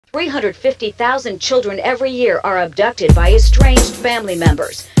350,000 children every year are abducted by estranged family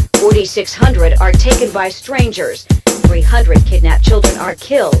members. 4,600 are taken by strangers. 300 kidnapped children are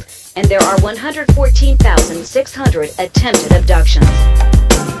killed, and there are 114,600 attempted abductions.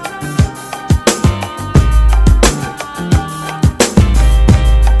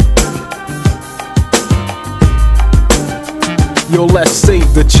 Yo, let's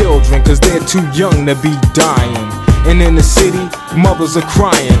save the children, cause they're too young to be dying. And in the city, mothers are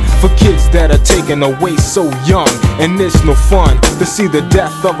crying for kids that are taken away so young. And it's no fun to see the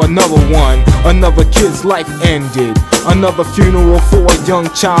death of another one. Another kid's life ended. Another funeral for a young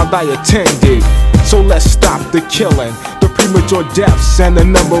child I attended. So let's stop the killing, the premature deaths, and the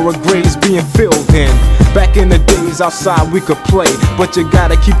number of graves being filled in. Back in the days, outside we could play, but you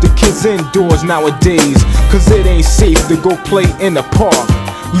gotta keep the kids indoors nowadays, cause it ain't safe to go play in the park.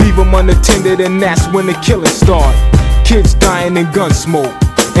 Leave them unattended, and that's when the killing start. Kids dying in gun smoke,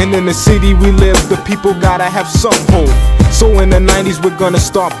 and in the city we live, the people gotta have some hope. So in the 90s we're gonna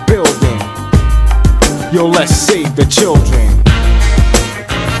start building. Yo, let's save the children.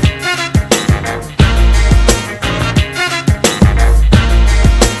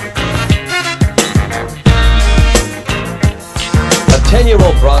 A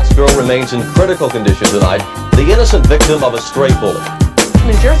 10-year-old Bronx girl remains in critical condition tonight, the innocent victim of a stray bullet.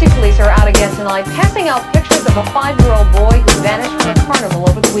 New Jersey police are out again tonight, passing out pictures of a 5-year-old boy who vanished from a carnival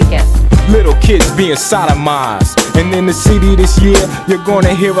over the weekend. Little kids being sodomized, and in the city this year, you're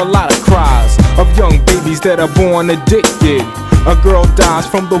gonna hear a lot of cries of young babies that are born addicted. A girl dies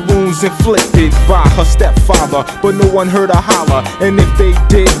from the wounds inflicted by her stepfather, but no one heard her holler, and if they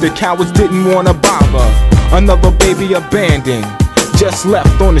did, the cowards didn't wanna bother. Another baby abandoned, just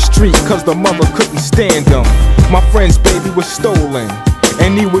left on the street cause the mother couldn't stand him. My friend's baby was stolen,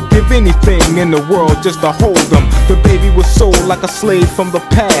 and he would give anything in the world just to hold him. The baby was sold like a slave from the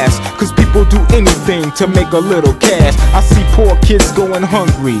past, cause people do anything to make a little cash. I see poor kids going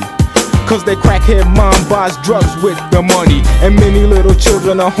hungry, cause their crackhead mom buys drugs with the money, and many little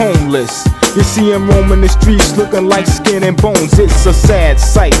children are homeless. You see them roaming the streets looking like skin and bones. It's a sad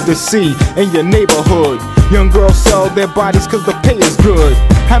sight to see in your neighborhood. Young girls sell their bodies cause the pay is good.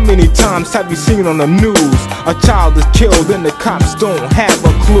 How many times have you seen on the news a child is killed and the cops don't have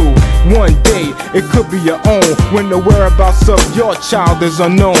a clue? One day it could be your own when the whereabouts of your child is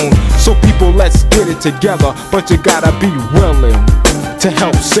unknown. So people, let's get it together, but you gotta be willing to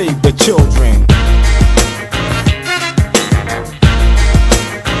help save the children.